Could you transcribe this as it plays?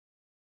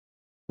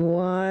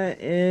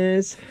What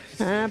is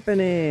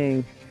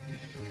happening?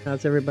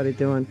 How's everybody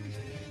doing?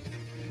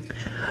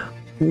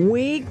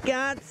 We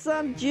got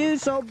some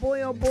juice. Oh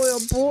boy, oh boy, oh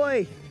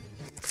boy.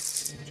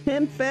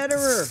 Tim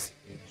Federer.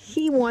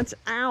 He wants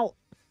out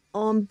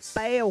on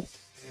bail,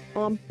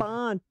 on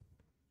bond.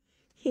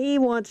 He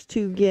wants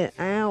to get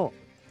out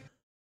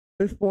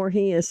before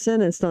he is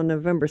sentenced on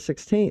November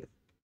 16th.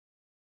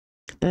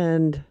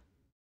 And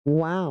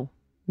wow,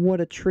 what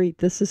a treat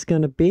this is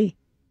going to be.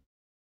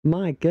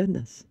 My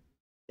goodness.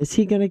 Is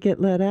he going to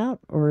get let out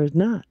or is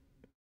not?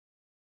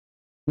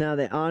 Now,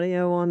 the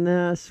audio on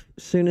this,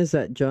 as soon as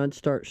that judge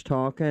starts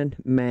talking,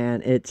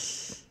 man,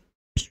 it's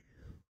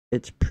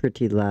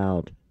pretty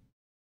loud.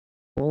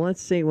 Well, let's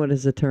see what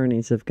his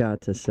attorneys have got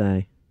to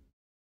say.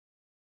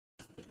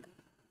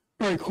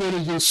 All right, court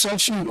is in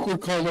session.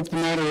 Court called up the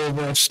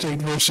matter of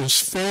State versus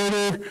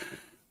Ferriter.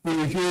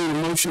 We're hearing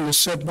a motion to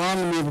set bond.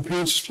 May we have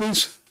appearances,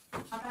 please?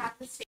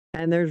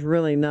 And there's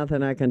really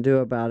nothing I can do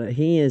about it.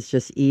 He is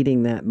just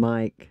eating that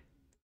mic.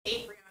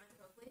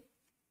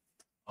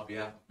 On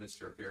behalf of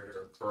Mr.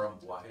 Ferriter, Coram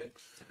Wyatt,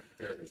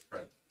 Ferriter is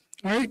present.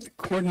 All right, the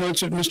court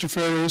notes that Mr.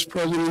 Ferriter is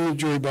present in the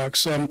jury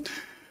box. All right,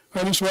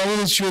 Mr. Wyatt,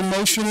 it's your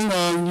motion.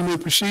 You may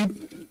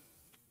proceed.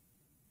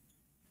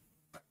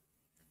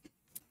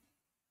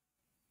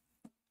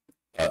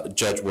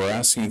 Judge, we're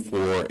asking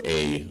for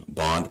a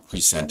bond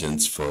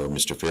pre-sentence for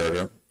Mr.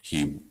 Ferriter.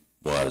 He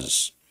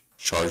was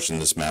charged in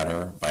this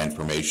matter by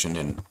information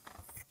in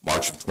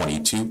March of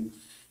 22.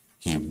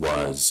 He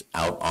was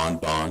out on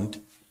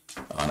bond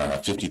on a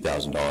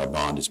 $50,000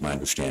 bond, is my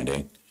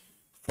understanding.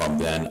 From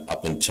then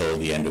up until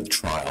the end of the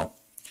trial,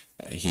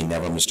 he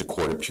never missed a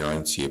court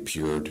appearance. He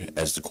appeared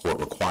as the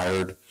court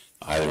required,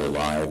 either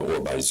live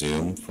or by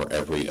Zoom, for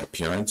every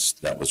appearance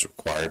that was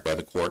required by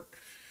the court.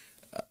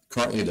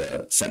 Currently,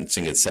 the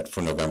sentencing is set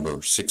for November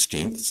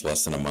 16th. It's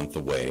less than a month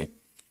away.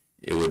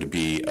 It would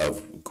be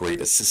of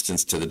great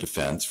assistance to the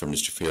defense for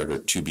Mr.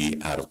 Ferriter to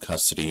be out of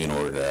custody in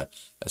order to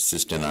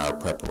assist in our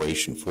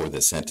preparation for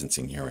the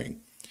sentencing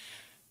hearing.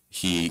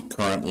 He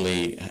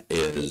currently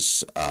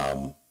is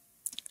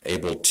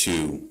able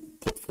to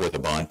put forth a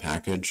bond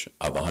package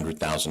of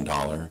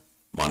 $100,000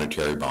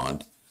 monetary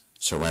bond,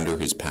 surrender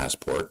his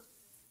passport,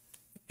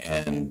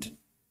 and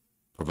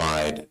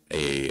provide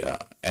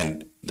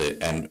and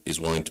is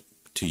willing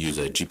to use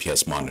a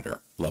GPS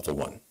monitor, level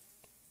 1.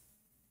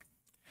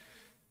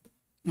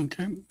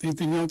 Okay.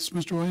 Anything else,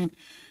 Mr. Wyatt?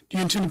 Do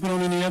you intend to put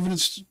on any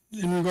evidence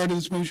in regard to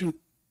this motion?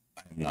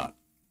 I am not.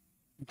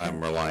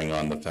 I'm relying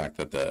on the fact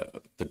that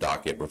the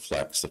docket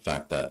reflects the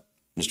fact that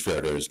Mr.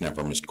 Ferriter has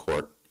never missed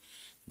court.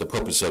 The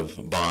purpose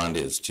of bond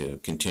is to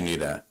continue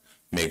to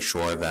make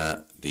sure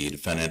that the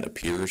defendant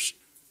appears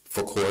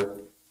for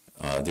court.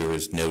 There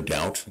is no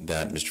doubt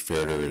that Mr.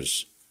 Ferriter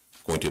is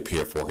going to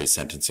appear for his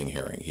sentencing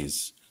hearing.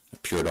 He's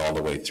appeared all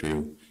the way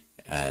through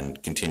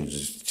and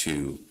continues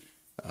to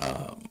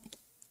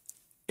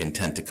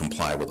intend to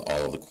comply with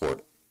all of the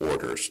court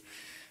orders.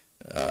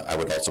 I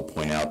would also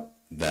point out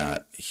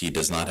that he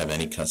does not have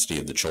any custody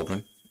of the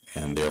children,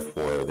 and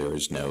therefore there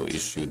is no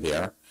issue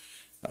there.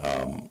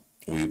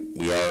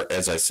 We are,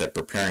 as I said,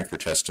 preparing for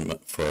testimony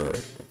for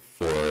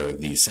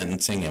the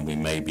sentencing, and we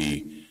may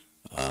be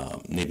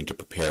needing to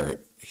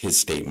prepare his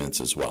statements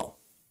as well.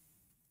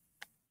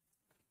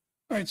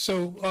 All right,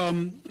 so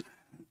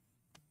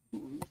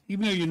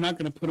even though you're not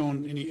going to put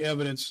on any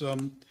evidence,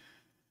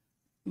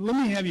 let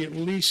me have you at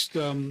least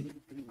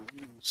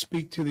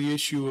speak to the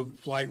issue of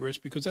flight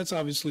risk, because that's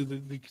obviously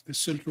the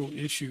central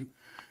issue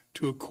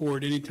to a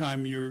court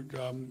anytime you're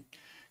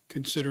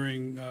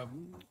considering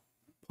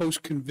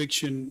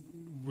post-conviction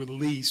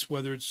release,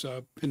 whether it's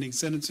pending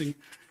sentencing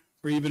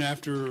or even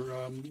after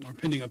or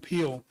pending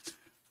appeal.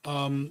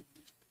 I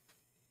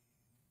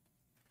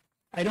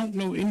don't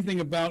know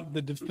anything about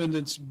the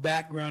defendant's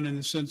background in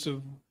the sense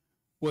of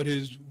what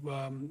his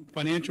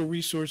financial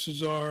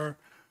resources are,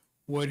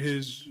 what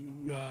his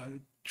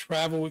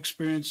travel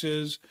experience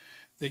is,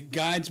 that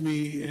guides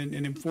me and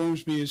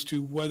informs me as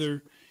to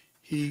whether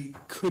he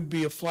could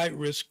be a flight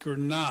risk or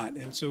not.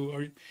 And so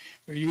are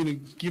you going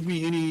to give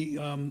me any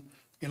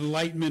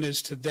enlightenment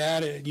as to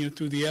that,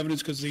 through the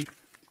evidence? Because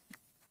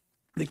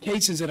the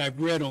cases that I've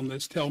read on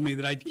this tell me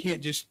that I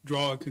can't just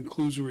draw a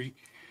conclusory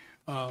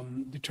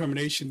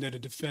determination that a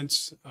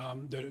defense,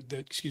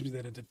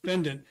 that a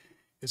defendant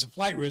is a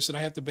flight risk, and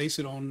I have to base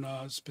it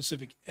on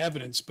specific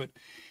evidence. But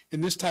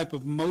in this type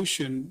of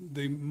motion,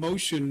 the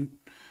motion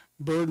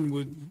burden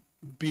would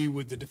be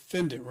with the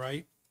defendant,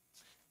 right?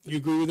 You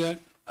agree with that?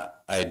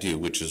 I do,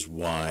 which is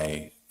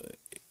why,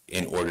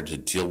 in order to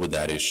deal with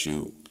that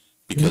issue,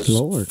 because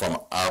from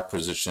our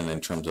position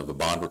in terms of a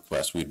bond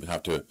request, we'd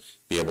have to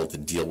be able to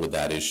deal with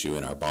that issue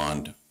in our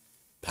bond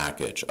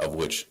package, of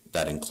which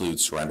that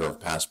includes surrender of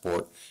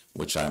passport,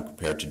 which I'm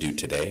prepared to do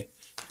today.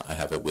 I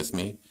have it with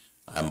me.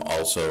 I'm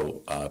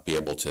also be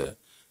able to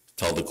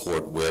tell the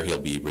court where he'll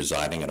be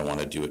residing. I don't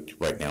want to do it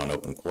right now in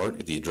open court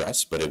at the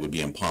address, but it would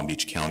be in Palm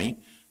Beach County.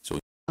 So.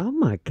 Oh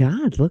my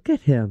God, look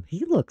at him.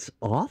 He looks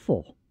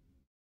awful.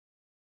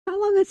 How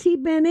long has he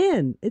been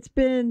in? It's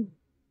been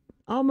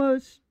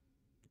almost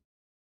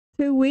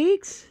 2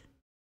 weeks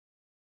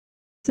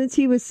since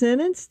he was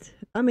sentenced.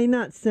 I mean,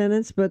 not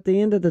sentenced, but the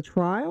end of the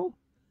trial.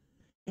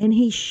 And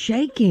he's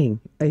shaking.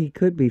 He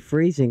could be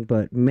freezing,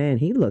 but man,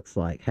 he looks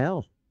like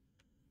hell.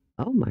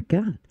 Oh my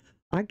God.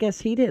 I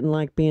guess he didn't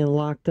like being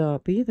locked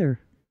up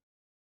either.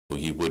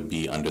 He would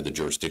be under the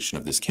jurisdiction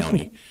of this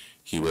county.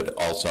 He would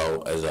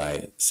also, as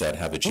I said,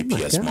 have a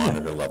GPS God.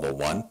 monitor level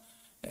 1.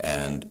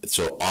 And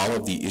so all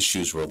of the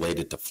issues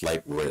related to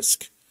flight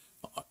risk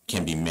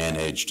can be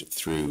managed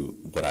through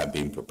what I've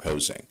been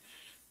proposing.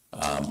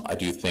 I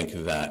do think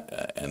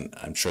that, and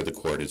I'm sure the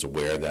court is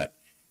aware that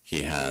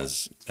he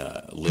has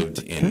lived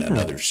in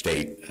another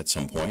state at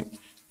some point.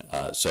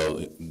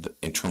 So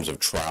in terms of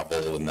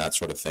travel and that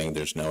sort of thing,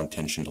 there's no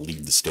intention to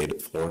leave the state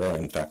of Florida.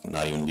 In fact,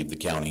 not even leave the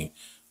county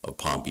of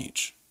Palm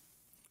Beach.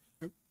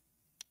 All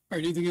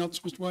right, anything else,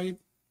 Mr. White?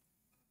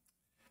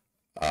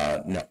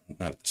 No, not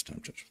at this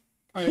time, Judge.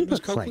 All He right, Ms.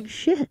 looks Coakley? like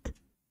shit.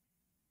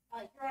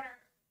 Your Honor,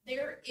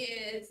 there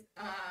is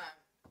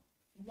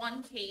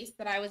one case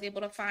that I was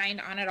able to find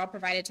on it. I'll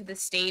provide it to the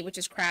state, which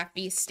is Kraft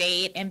v.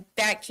 State. And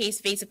that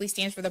case basically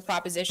stands for the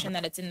proposition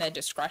that it's in the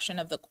discretion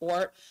of the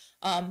court.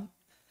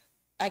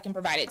 I can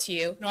provide it to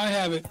you. No, I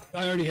have it.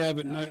 I already have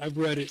it, and I've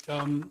read it.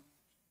 And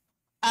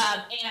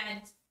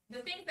the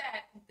thing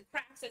that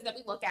Kraft says that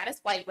we look at is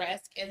flight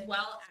risk, as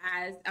well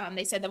as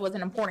they said that was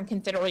an important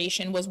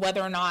consideration was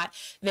whether or not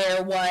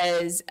there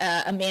was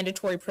a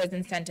mandatory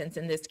prison sentence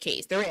in this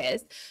case. There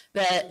is.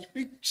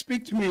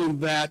 Speak to me on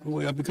that,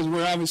 because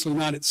we're obviously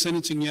not at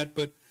sentencing yet,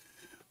 but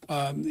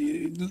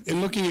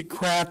in looking at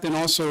Kraft, and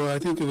also I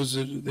think it was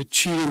the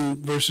Cheatham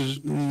versus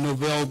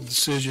Novell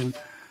decision,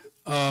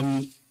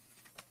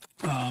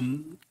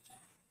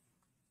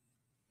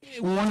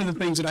 one of the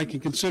things that I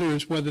can consider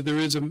is whether there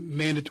is a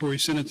mandatory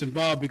sentence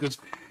involved, because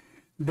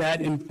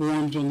that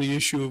informs on the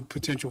issue of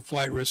potential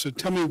flight risk. So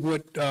tell me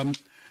what,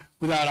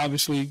 without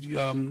obviously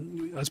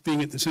us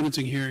being at the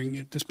sentencing hearing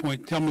at this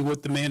point, tell me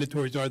what the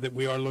mandatories are that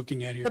we are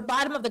looking at here. The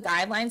bottom of the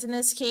guidelines in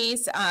this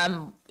case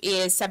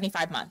is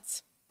 75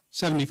 months.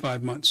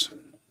 75 months.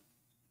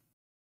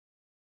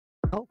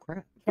 Oh,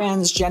 crap.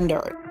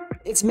 Transgender.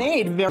 It's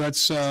made very.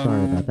 That's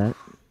Sorry about that.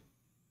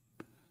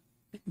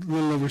 a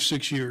little over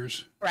 6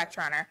 years. Correct,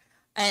 Your Honor.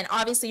 And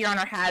obviously, Your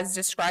Honor has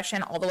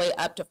discretion all the way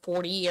up to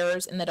 40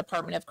 years in the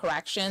Department of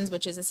Corrections,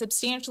 which is a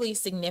substantially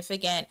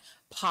significant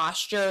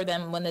posture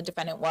than when the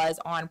defendant was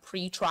on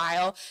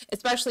pre-trial,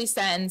 especially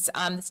since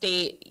the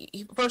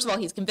state, first of all,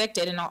 he's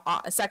convicted, and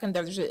second,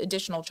 there's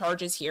additional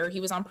charges here. He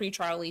was on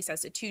pre-trial release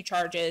as to 2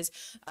 charges.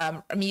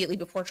 Immediately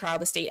before trial,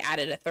 the state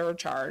added a 3rd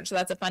charge. So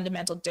that's a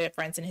fundamental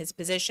difference in his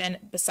position,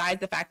 besides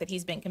the fact that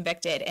he's been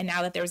convicted, and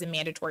now that there's a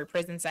mandatory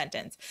prison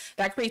sentence.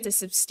 That creates a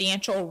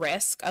substantial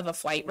risk of a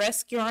flight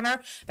risk, Your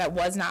Honor, that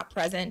was not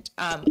present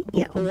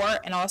before,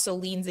 and also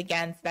leans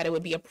against that it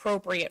would be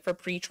appropriate for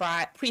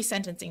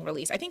pre-sentencing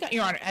release. I think,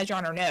 Your Honor, as Your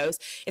Honor knows,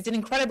 it's an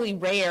incredibly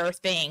rare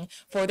thing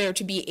for there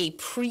to be a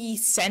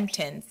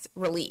pre-sentence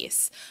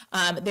release.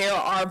 There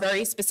are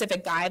very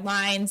specific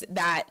guidelines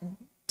that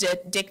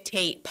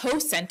dictate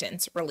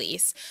post-sentence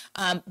release,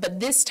 but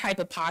this type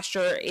of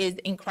posture is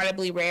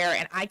incredibly rare,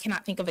 and I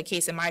cannot think of a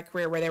case in my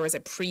career where there was a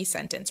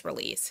pre-sentence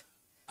release.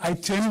 I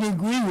tend to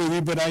agree with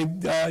you, but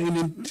in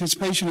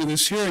anticipation of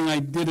this hearing, I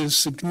did a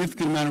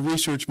significant amount of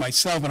research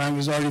myself, and I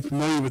was already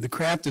familiar with the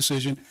Kraft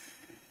decision.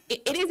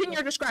 It is in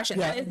your discretion.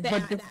 Yeah,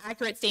 that is the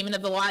accurate statement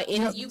of the law.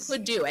 You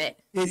could do it.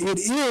 It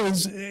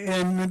is,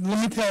 and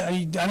let me tell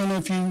you, I don't know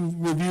if you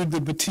reviewed the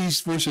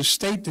Batiste versus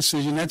State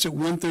decision. That's at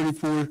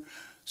 134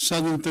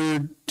 Southern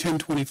 3rd,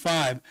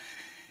 1025.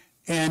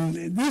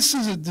 And this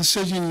is a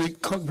decision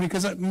that,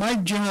 because my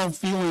general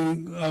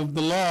feeling of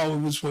the law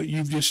was what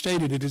you've just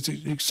stated. It is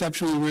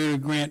exceptionally rare to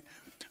grant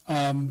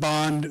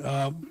bond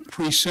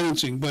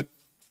pre-sentencing. But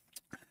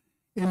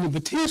in the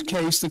Batiste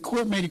case, the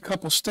court made a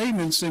couple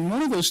statements, and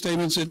one of those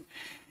statements that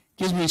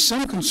gives me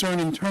some concern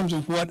in terms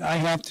of what I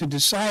have to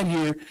decide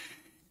here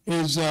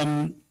is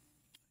the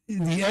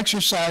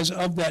exercise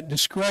of that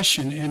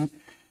discretion. And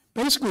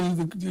basically,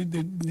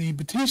 the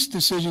Batiste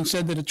decision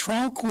said that a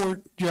trial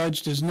court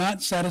judge does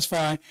not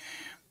satisfy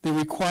the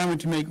requirement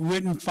to make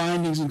written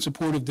findings in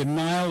support of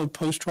denial of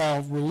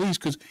post-trial release,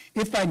 because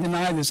if I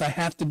deny this, I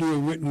have to do a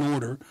written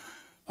order,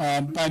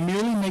 by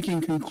merely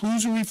making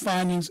conclusory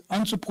findings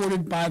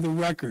unsupported by the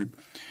record.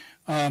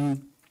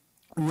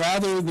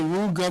 Rather, the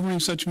rule governing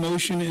such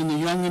motion in the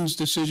Youngins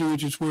decision,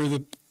 which is where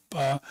the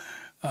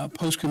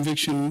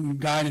post-conviction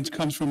guidance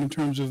comes from in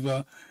terms of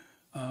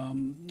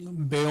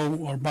bail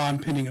or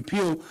bond pending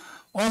appeal,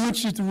 on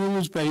which the rule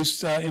is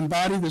based,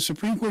 embody the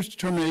Supreme Court's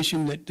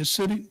determination that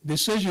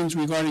decisions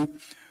regarding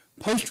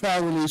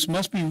post-trial release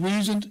must be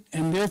reasoned,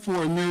 and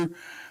therefore a mere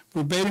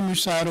verbatim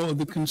recital of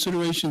the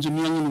considerations in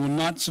Youngin will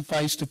not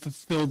suffice to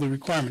fulfill the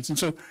requirements. And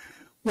so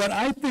what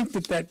I think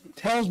that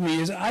tells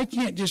me is I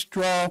can't just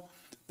draw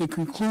the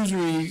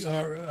conclusory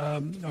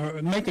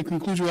or make a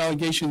conclusory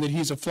allegation that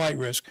he's a flight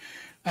risk.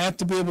 I have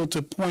to be able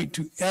to point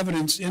to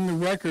evidence in the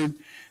record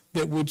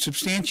that would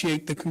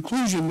substantiate the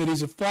conclusion that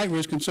he's a flight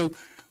risk. And so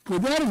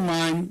with that in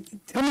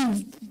mind, tell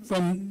me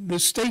from the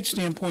state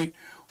standpoint,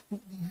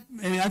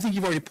 and I think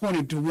you've already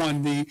pointed to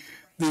one, the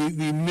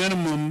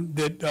minimum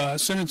that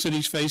sentence that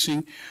he's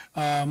facing,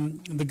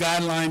 the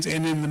guidelines,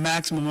 and then the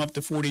maximum up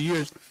to 40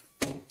 years.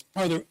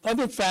 Are there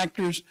other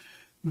factors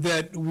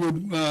that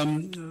would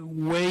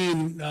weigh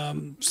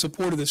in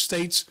support of the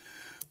state's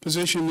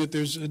position that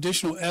there's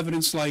additional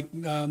evidence like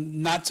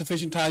not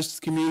sufficient ties to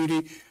the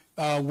community,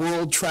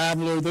 world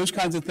traveler, those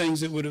kinds of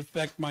things that would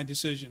affect my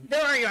decision?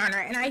 There are, Your Honor,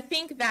 and I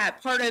think that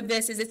part of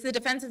this is it's the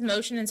defense's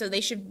motion, and so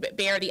they should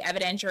bear the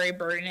evidentiary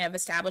burden of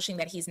establishing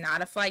that he's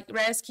not a flight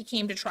risk. He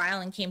came to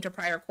trial and came to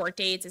prior court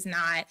dates is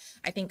not,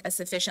 I think, a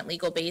sufficient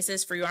legal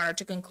basis for Your Honor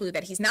to conclude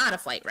that he's not a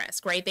flight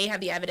risk, right? They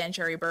have the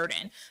evidentiary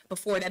burden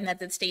before then that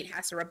the state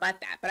has to rebut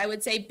that. But I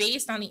would say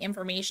based on the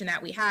information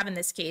that we have in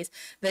this case,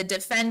 the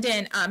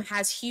defendant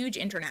has huge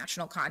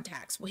international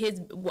contacts.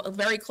 His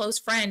very close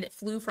friend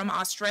flew from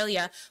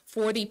Australia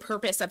for the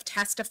purpose of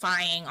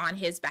testifying on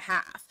his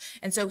behalf.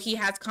 And so he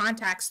has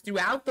contacts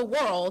throughout the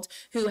world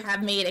who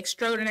have made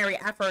extraordinary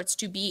efforts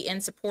to be in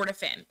support of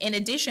him. In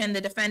addition,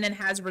 the defendant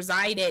has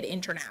resided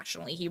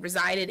internationally. He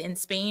resided in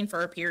Spain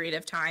for a period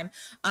of time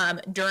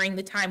during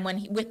the time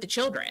when with the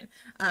children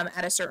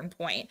at a certain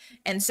point.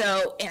 And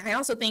so, and I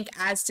also think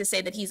as to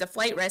say that he's a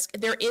flight risk,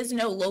 there is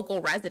no local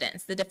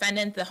residence. The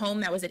defendant, the home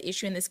that was at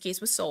issue in this case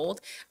was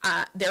sold.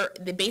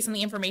 Based on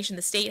the information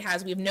the state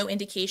has, we have no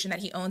indication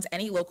that he owns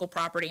any local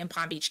property in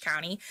Palm Beach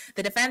County.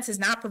 The defense has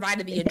not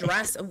provided the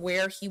address of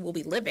where he will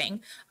be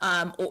living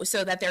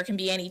so that there can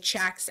be any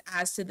checks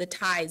as to the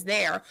ties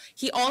there.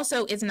 He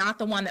also is not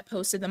the one that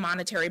posted the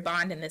monetary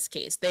bond in this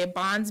case. The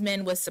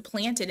bondsman was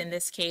supplanted in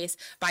this case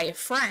by a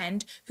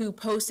friend who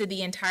posted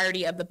the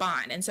entirety of the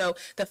bond. And so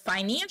the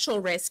financial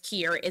risk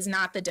here is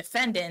not the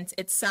defendant,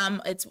 it's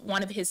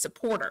one of his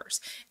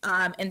supporters.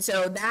 And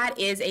so that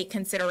is a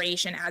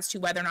consideration as to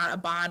whether or not a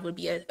bond would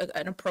be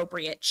an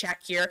appropriate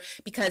check here,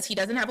 because he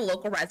doesn't have a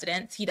local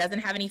residence. He doesn't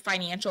have any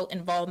financial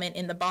involvement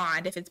in the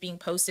bond if it's being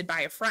posted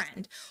by a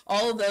friend.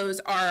 All of those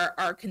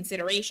are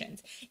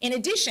considerations. In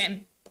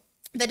addition,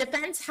 the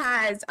defense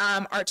has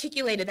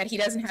articulated that he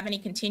doesn't have any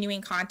continuing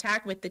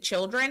contact with the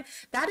children.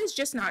 That is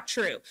just not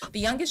true. The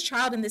youngest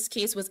child in this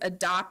case was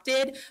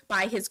adopted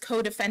by his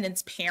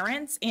co-defendant's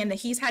parents, and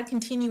he's had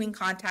continuing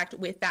contact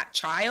with that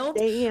child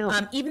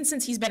even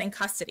since he's been in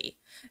custody.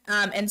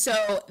 And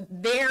so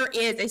there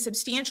is a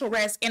substantial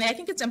risk, and I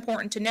think it's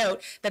important to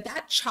note that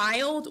that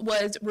child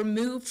was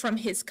removed from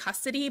his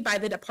custody by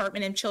the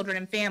Department of Children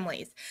and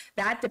Families.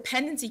 That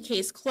dependency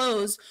case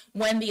closed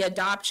when the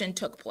adoption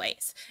took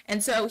place.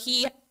 And so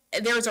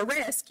there's a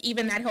risk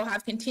even that he'll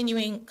have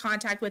continuing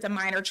contact with a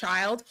minor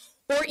child,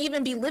 or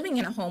even be living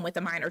in a home with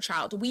a minor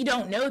child. We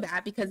don't know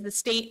that because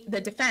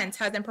the defense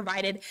hasn't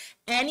provided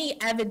any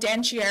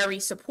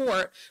evidentiary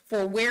support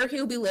for where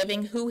he'll be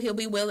living, who he'll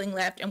be willing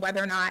left, and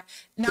whether or not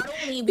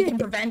only we can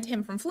prevent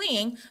him from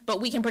fleeing, but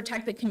we can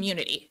protect the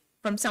community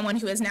from someone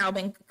who has now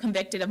been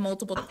convicted of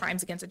multiple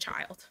crimes against a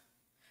child.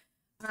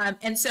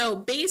 And so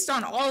based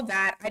on all of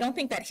that, I don't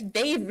think that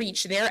they've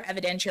reached their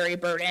evidentiary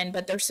burden,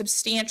 but there's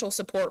substantial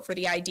support for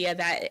the idea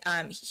that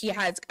he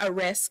has a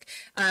risk,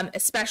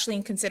 especially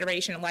in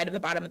consideration in light of the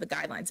bottom of the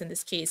guidelines in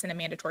this case in a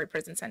mandatory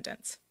prison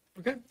sentence.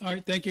 Okay. All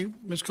right. Thank you.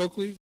 Ms.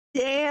 Coakley.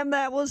 Damn,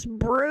 that was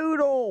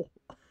brutal.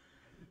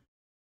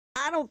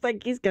 I don't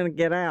think he's going to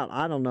get out.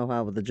 I don't know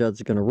how the judge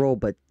is going to rule,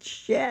 but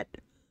shit.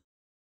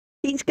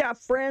 He's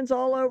got friends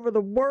all over the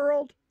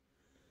world.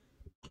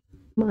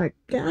 My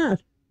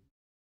God.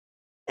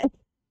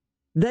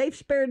 They've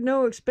spared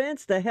no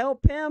expense to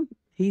help him.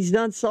 He's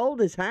done sold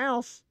his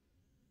house.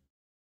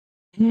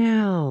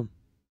 Damn.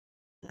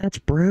 That's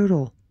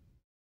brutal.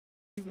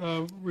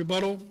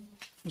 Rebuttal,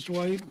 Mr.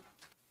 White.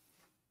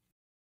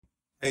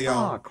 Hey,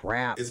 y'all. Oh,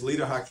 crap. It's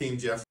Leader Hakeem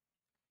Jeffrey.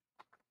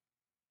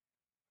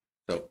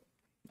 So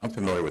I'm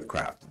familiar with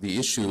Kraft. The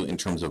issue in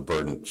terms of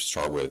burden to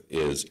start with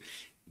is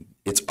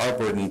it's our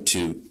burden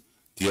to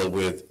deal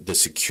with the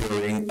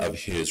securing of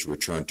his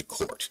return to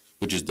court,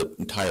 which is the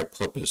entire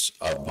purpose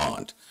of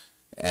bond.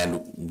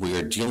 And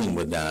we're dealing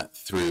with that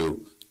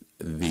through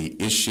the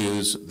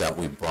issues that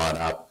we brought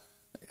up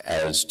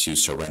as to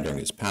surrendering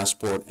his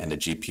passport and a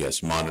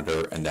GPS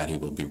monitor, and that he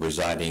will be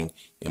residing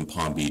in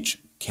Palm Beach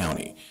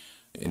County.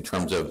 In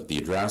terms of the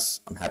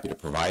address, I'm happy to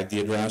provide the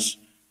address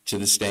to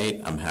the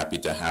state. I'm happy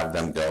to have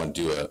them go and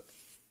do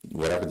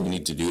whatever they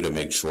need to do to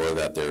make sure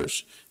that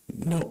there's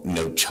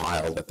no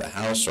child at the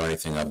house or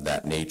anything of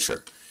that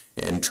nature.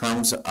 In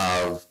terms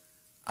of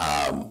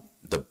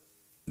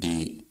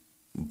the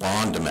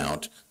bond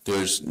amount,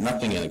 there's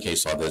nothing in the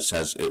case law that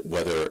says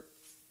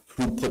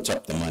who puts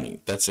up the money.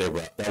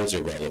 That was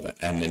irrelevant.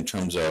 And in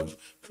terms of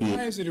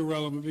why is it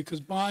irrelevant? Because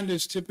bond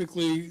is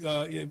typically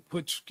it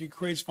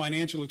creates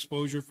financial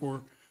exposure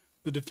for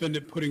the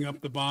defendant putting up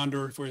the bond,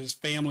 or for his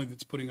family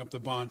that's putting up the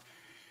bond.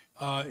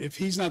 If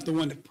he's not the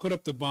one that put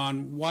up the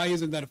bond, why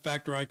isn't that a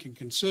factor I can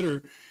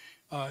consider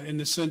in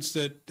the sense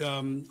that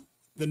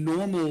the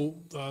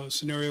normal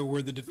scenario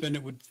where the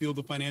defendant would feel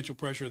the financial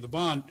pressure of the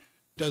bond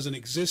doesn't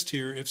exist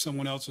here if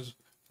someone else has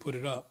put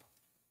it up?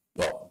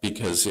 Well,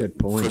 because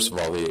first of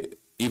all,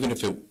 even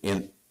if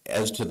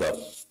as to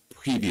the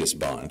previous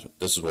bond.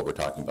 This is what we're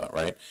talking about,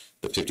 right?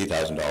 The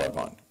 $50,000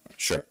 bond.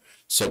 Sure.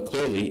 So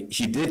clearly,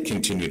 he did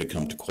continue to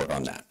come to court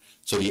on that.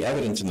 So the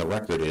evidence in the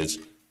record is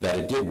that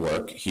it did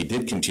work. He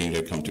did continue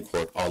to come to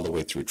court all the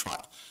way through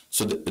trial.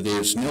 So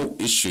there's no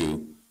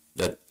issue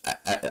that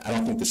I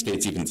don't think the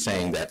state's even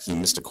saying that he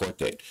missed a court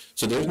date.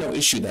 So there's no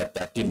issue that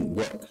that didn't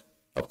work.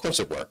 Of course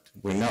it worked.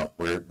 We know.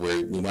 We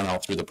went all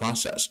through the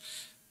process.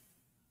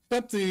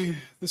 But the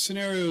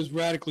scenario is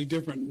radically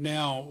different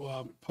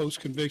now,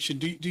 post-conviction.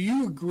 Do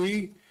you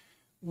agree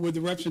with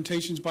the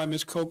representations by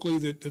Ms. Coakley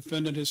that the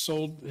defendant has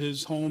sold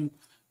his home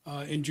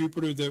in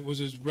Jupiter that was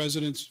his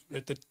residence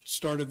at the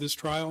start of this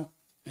trial,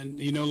 and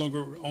he no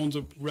longer owns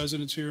a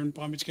residence here in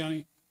Palm Beach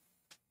County?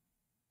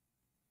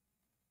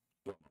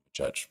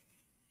 Judge.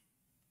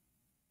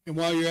 And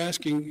while you're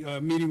asking,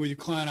 meeting with your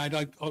client, I'd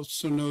like to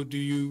also know, do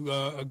you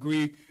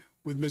agree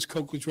with Ms.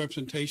 Coakley's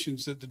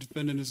representations that the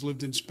defendant has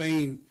lived in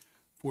Spain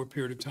for a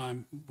period of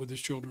time with his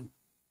children?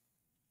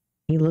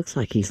 He looks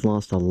like he's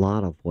lost a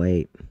lot of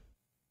weight.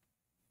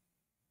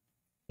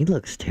 He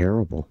looks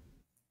terrible.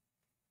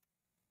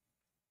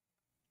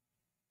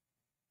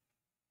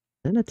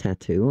 Is that a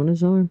tattoo on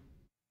his arm?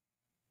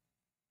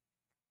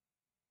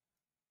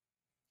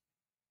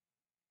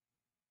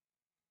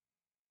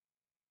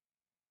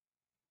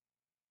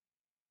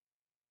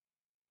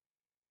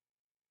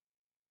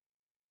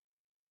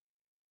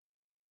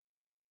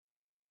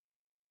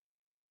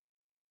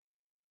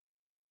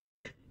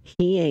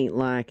 He ain't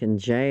like in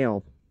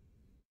jail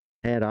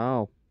at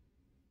all.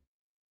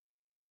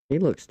 He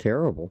looks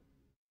terrible.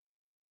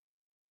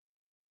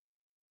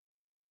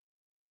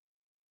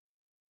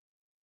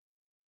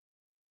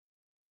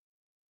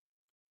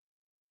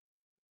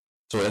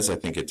 So as I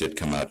think it did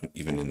come out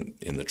even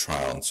in the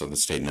trial, and so the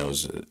state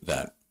knows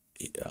that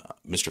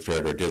Mr.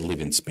 Ferriter did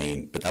live in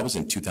Spain, but that was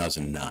in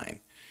 2009.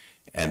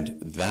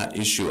 And that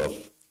issue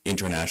of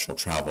international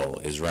travel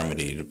is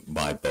remedied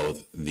by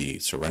both the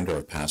surrender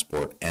of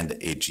passport and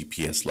a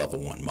GPS level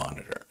 1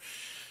 monitor.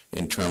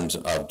 In terms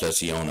of does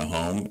he own a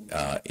home,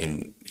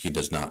 he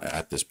does not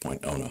at this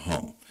point own a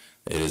home.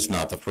 It is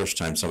not the first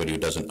time somebody who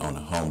doesn't own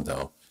a home,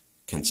 though,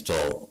 can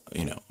still,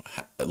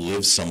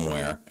 live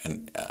somewhere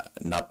and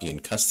not be in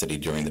custody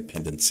during the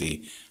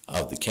pendency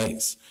of the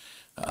case.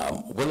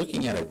 We're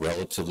looking at a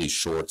relatively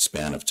short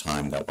span of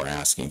time that we're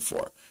asking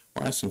for.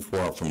 We're asking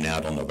for from now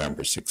till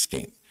November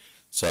 16th.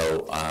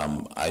 So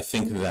I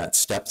think that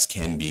steps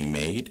can be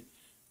made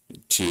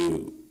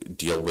to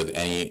deal with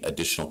any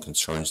additional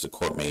concerns the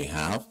court may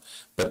have,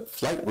 but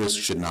flight risk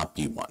should not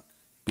be one,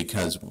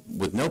 because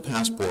with no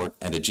passport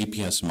and a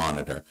GPS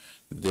monitor,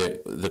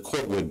 the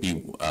court would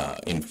be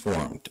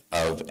informed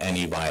of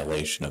any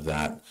violation of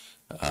that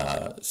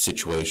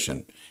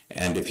situation.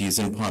 And if he's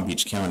in Palm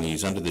Beach County,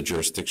 he's under the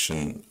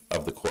jurisdiction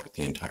of the court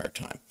the entire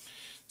time.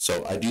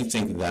 So I do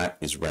think that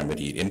is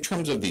remedied. In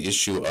terms of the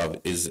issue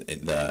of is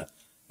the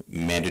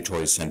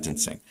mandatory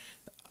sentencing,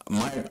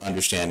 my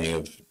understanding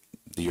of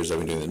the years I've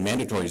been doing the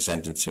mandatory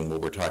sentencing,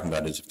 what we're talking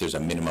about is if there's a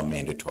minimum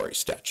mandatory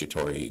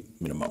statutory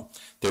minimum.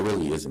 There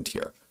really isn't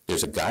here.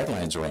 There's a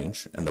guidelines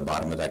range, and the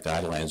bottom of that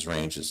guidelines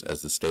range is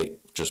as the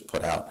state just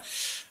put out.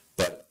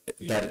 But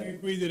do you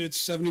agree that it's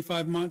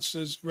 75 months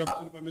as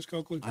represented by Ms.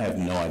 Coakley? I have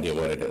no idea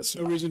what it is.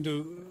 No reason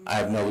to. I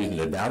have no reason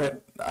to doubt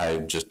it. I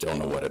just don't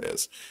know what it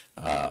is.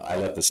 I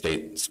let the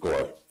state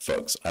score,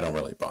 folks. I don't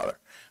really bother.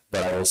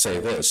 But I will say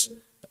this,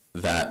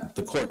 that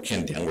the court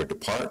can downward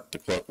depart, the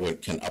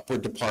court can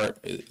upward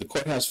depart. The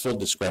court has full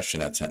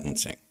discretion at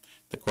sentencing.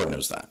 The court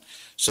knows that.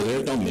 So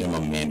there's no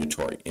minimum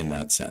mandatory in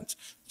that sense.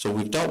 So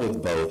we've dealt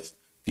with both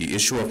the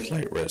issue of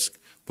flight risk.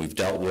 We've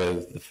dealt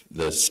with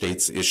the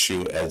state's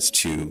issue as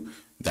to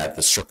that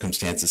the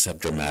circumstances have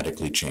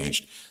dramatically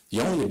changed.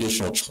 The only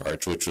additional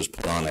charge, which was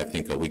put on, I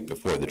think, a week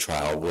before the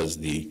trial, was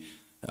the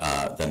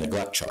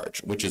neglect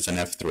charge, which is an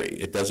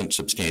F3. It doesn't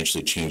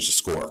substantially change the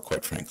score,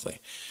 quite frankly.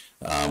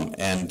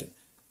 And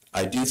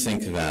I do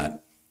think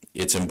that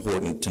it's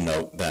important to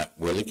note that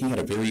we're looking at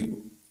a very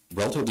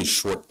relatively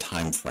short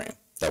time frame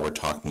that we're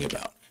talking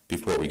about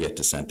before we get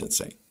to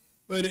sentencing.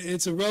 But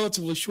it's a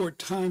relatively short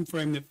time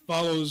frame that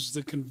follows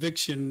the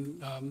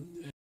conviction.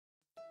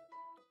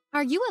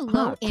 Are you a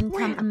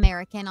low-income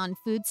American on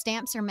food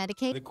stamps or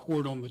Medicaid? The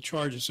court on the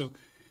charges. So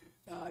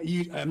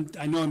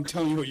I know I'm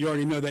telling you what you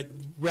already know, that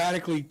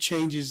radically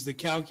changes the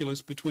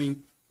calculus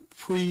between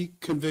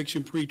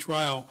pre-conviction,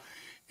 pre-trial,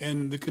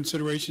 and the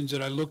considerations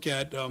that I look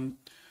at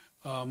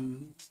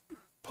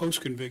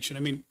post-conviction. I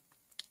mean,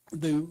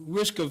 the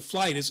risk of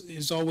flight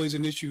is always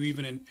an issue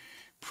even in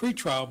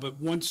pre-trial, but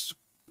once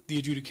the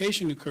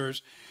adjudication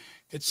occurs,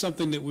 it's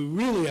something that we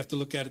really have to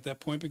look at that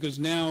point, because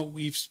now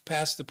we've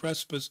passed the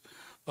precipice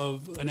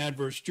of an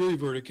adverse jury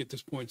verdict at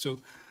this point. So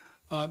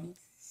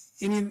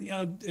any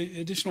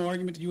additional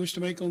argument that you wish to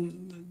make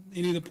on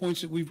any of the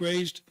points that we've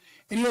raised?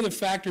 Any other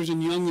factors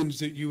in Youngins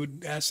that you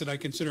would ask that I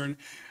consider? And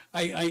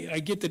I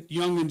get that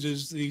Youngins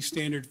is the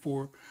standard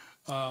for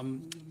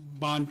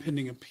bond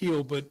pending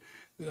appeal, but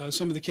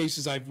some of the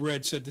cases I've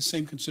read said the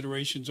same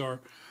considerations are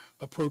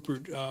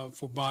appropriate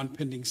for bond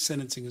pending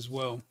sentencing as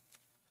well.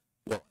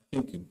 Well,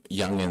 I think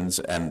Youngins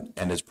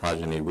and his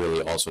progeny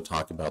really also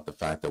talk about the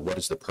fact that what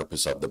is the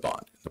purpose of the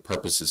bond? The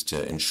purpose is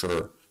to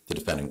ensure the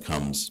defendant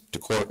comes to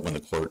court when the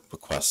court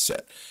requests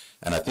it.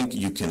 And I think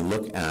you can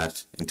look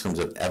at, in terms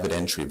of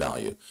evidentiary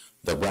value,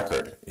 the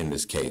record in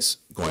this case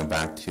going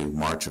back to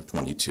March of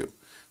 22,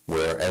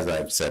 where, as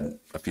I've said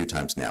a few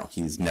times now,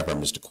 he's never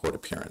missed a court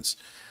appearance.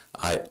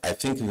 I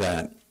think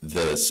that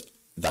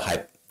the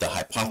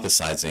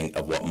hypothesizing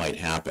of what might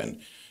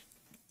happen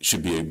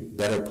should be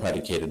better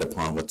predicated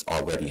upon what's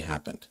already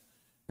happened.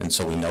 And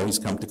so we know he's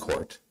come to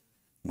court.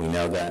 We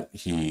know that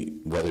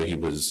whether he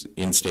was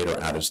in state or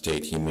out of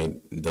state, he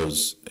made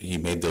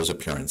those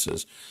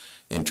appearances.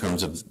 In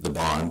terms of the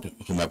bond,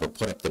 whomever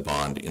put up the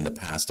bond in the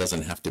past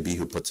doesn't have to be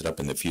who puts it up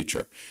in the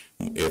future.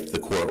 If the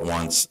court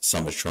wants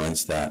some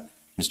assurance that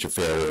Mr.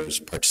 Ferriter is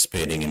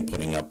participating in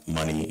putting up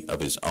money of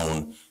his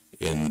own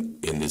in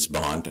this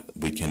bond,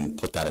 we can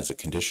put that as a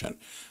condition.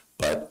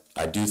 But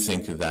I do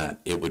think that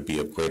it would be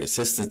of great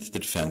assistance to the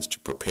defense to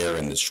prepare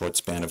in this short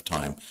span of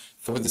time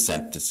for the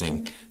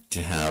sentencing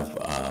to have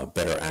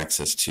better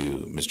access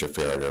to Mr.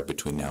 Ferriter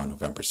between now and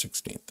November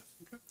 16th.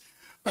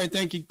 All right,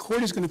 thank you.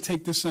 Court is going to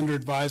take this under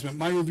advisement.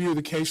 My review of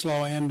the case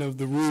law and of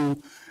the rule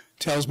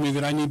tells me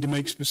that I need to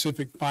make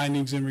specific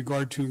findings in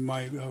regard to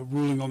my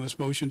ruling on this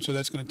motion, so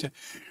that's going to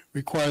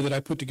require that I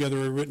put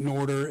together a written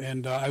order,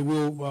 and I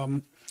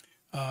will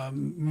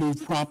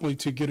move promptly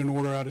to get an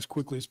order out as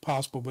quickly as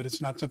possible, but it's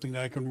not something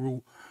that I can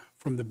rule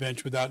from the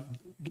bench without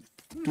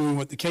doing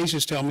what the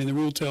cases tell me, and the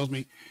rule tells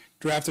me,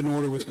 draft an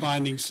order with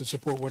findings to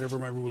support whatever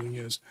my ruling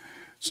is.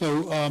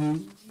 So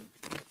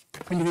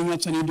anything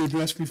else I need to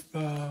address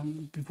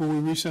before we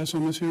recess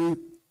on this hearing? No,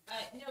 but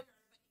if you're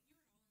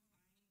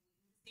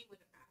they would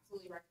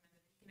absolutely recommend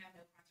that you can have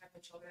no contact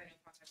with children and no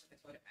contact with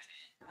the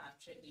co-defendant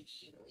should he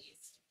be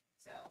released.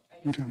 So I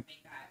just want to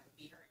make that would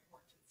be very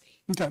important to the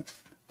state. Okay.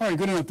 All right,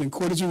 good enough then.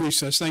 Court is in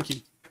recess. Thank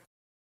you.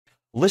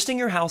 Listing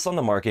your house on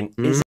the market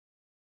is...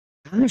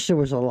 Gosh, there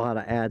was a lot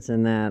of ads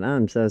in that.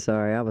 I'm so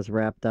sorry. I was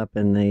wrapped up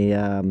in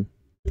the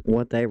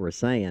what they were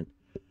saying.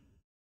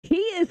 He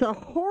is a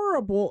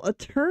horrible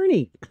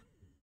attorney.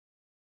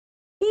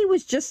 He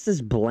was just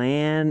as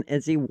bland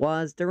as he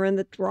was during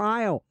the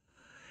trial.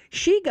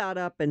 She got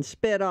up and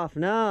spit off,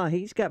 no,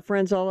 he's got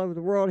friends all over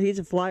the world. He's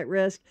a flight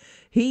risk.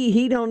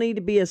 He don't need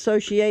to be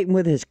associating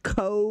with his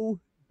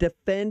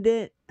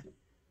co-defendant.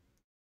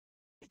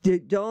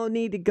 Don't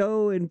need to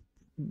go and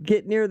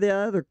get near the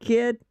other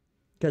kid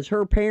because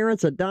her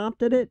parents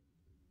adopted it.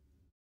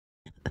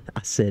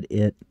 I said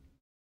it.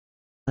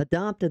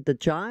 Adopted the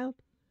child?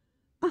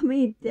 I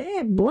mean,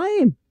 damn,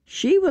 blame.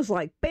 She was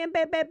like, bam,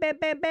 bam, bam, bam,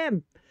 bam,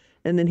 bam.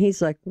 And then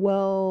he's like,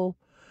 well,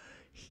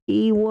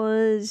 he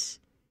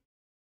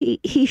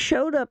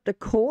showed up to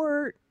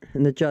court.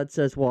 And the judge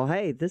says, well,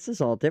 hey, this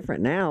is all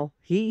different now.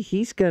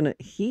 He's gonna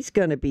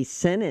be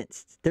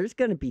sentenced. There's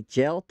gonna be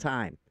jail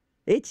time.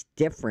 It's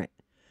different.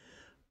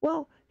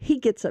 Well, he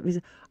gets up. He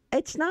says,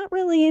 it's not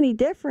really any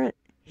different.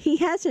 He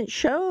hasn't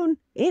shown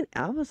it.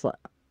 I was like,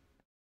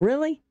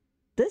 really?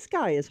 This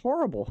guy is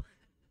horrible.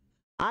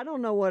 I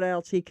don't know what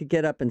else he could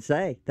get up and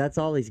say. That's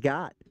all he's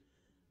got.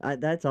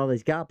 That's all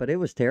he's got, but it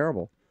was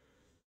terrible.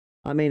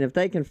 I mean, if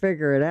they can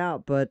figure it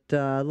out, but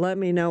let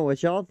me know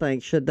what y'all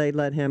think. Should they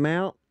let him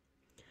out?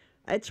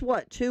 It's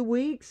what, 2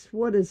 weeks?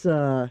 What is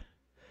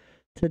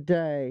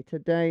today?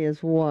 Today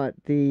is what?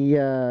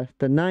 The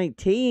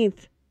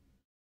 19th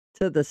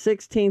to the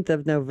 16th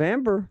of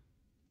November.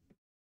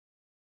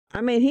 I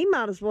mean, he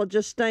might as well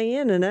just stay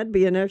in, and that'd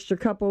be an extra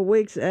couple of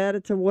weeks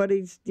added to what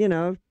he's,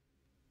 to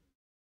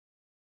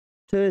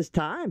his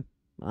time.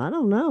 I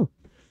don't know.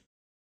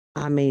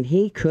 I mean,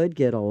 he could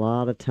get a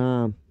lot of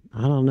time.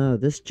 I don't know.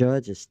 This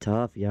judge is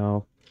tough,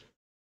 y'all.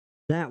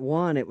 That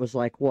one, it was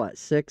like, what,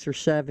 6 or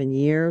 7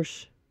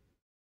 years?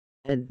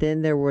 And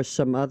then there were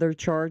some other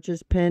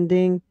charges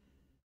pending.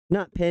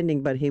 Not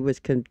pending, but he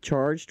was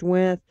charged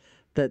with.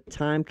 That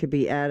time could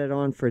be added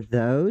on for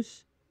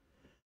those.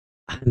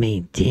 I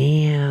mean,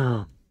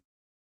 damn.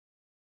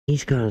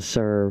 He's going to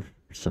serve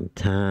some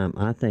time.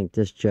 I think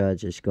this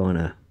judge is going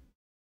to...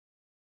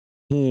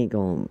 He ain't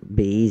going to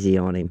be easy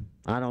on him.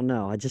 I don't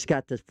know. I just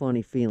got this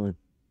funny feeling.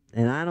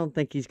 And I don't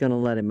think he's going to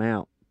let him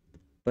out.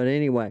 But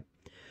anyway,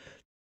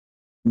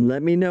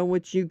 let me know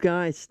what you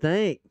guys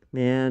think,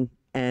 man.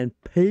 And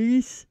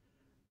peace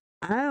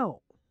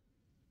out.